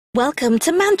Welcome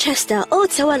to Manchester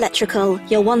Auto Electrical,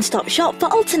 your one-stop shop for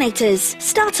alternators,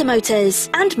 starter motors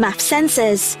and MAF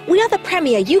sensors. We are the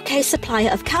premier UK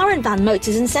supplier of car and van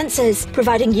motors and sensors,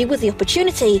 providing you with the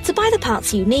opportunity to buy the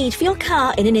parts you need for your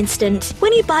car in an instant.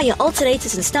 When you buy your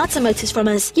alternators and starter motors from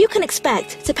us, you can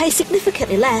expect to pay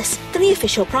significantly less than the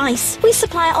official price. We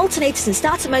supply alternators and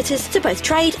starter motors to both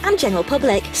trade and general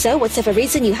public, so whatever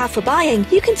reason you have for buying,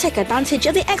 you can take advantage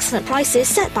of the excellent prices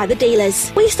set by the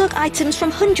dealers. We stock items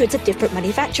from hundreds of different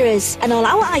manufacturers, and all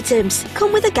our items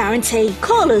come with a guarantee.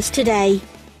 Call us today.